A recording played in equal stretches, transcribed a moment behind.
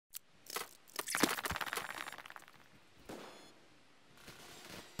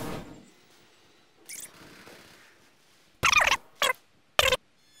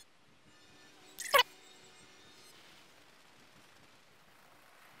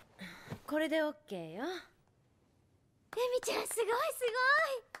これで OK よ。エミちゃんすごいす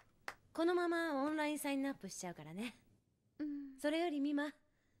ごい。このままオンラインサインアップしちゃうからね。それよりミマ、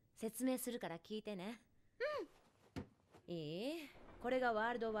説明するから聞いてね。いい？これがワ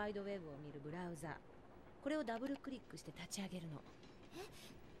ールドワイドウェブを見るブラウザ。これをダブルクリックして立ち上げるの。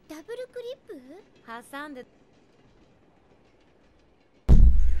ダブルクリップ？挟んで。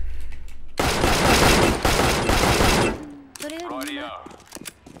それよりミマ、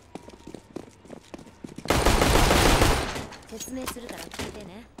説明するから聞いて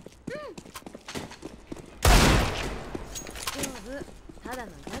ね。丈夫、ただ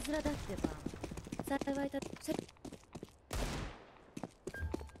のいたずらだってば。幸いだ。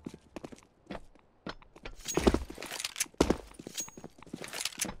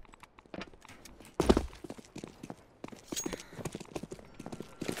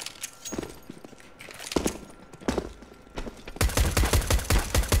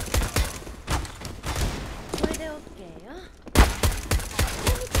これで OK よ。エ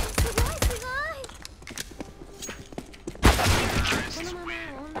ミちゃんすごいすごい。このま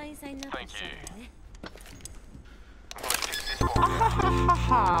まオンラインサインアップしちゃうからね。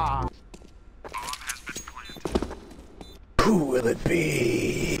Who will it be?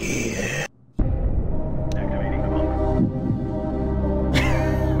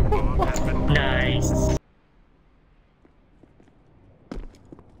 Nice.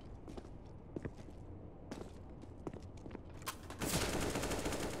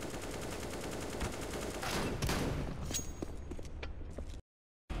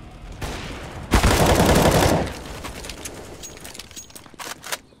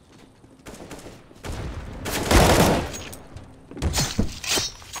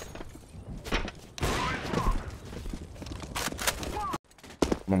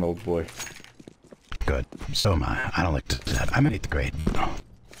 I'm an old boy. Good. So am I. I don't like to do that. I'm in 8th grade. I'm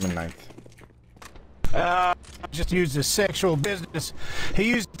in 9th. Just used his sexual business. He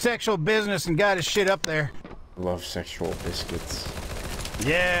used sexual business and got his shit up there. Love sexual biscuits.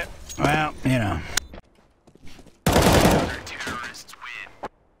 Yeah, well, you know.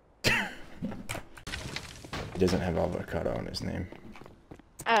 He doesn't have avocado on his name.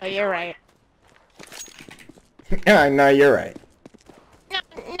 Oh, you're right. Yeah, no, you're right.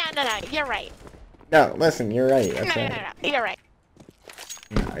 No, you're right. No, listen, you're right. No, That's no, right. no, you're right.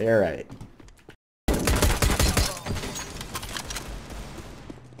 No, you're right.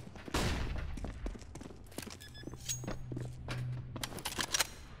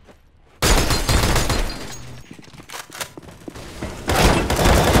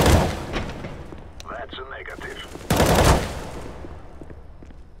 That's a negative.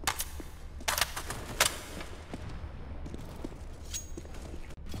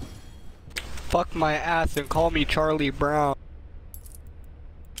 Fuck my ass and call me Charlie Brown.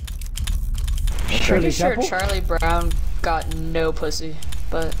 Pretty sure Charlie Brown got no pussy,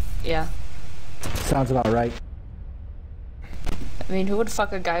 but yeah. Sounds about right. I mean, who would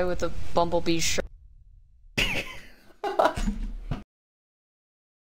fuck a guy with a Bumblebee shirt?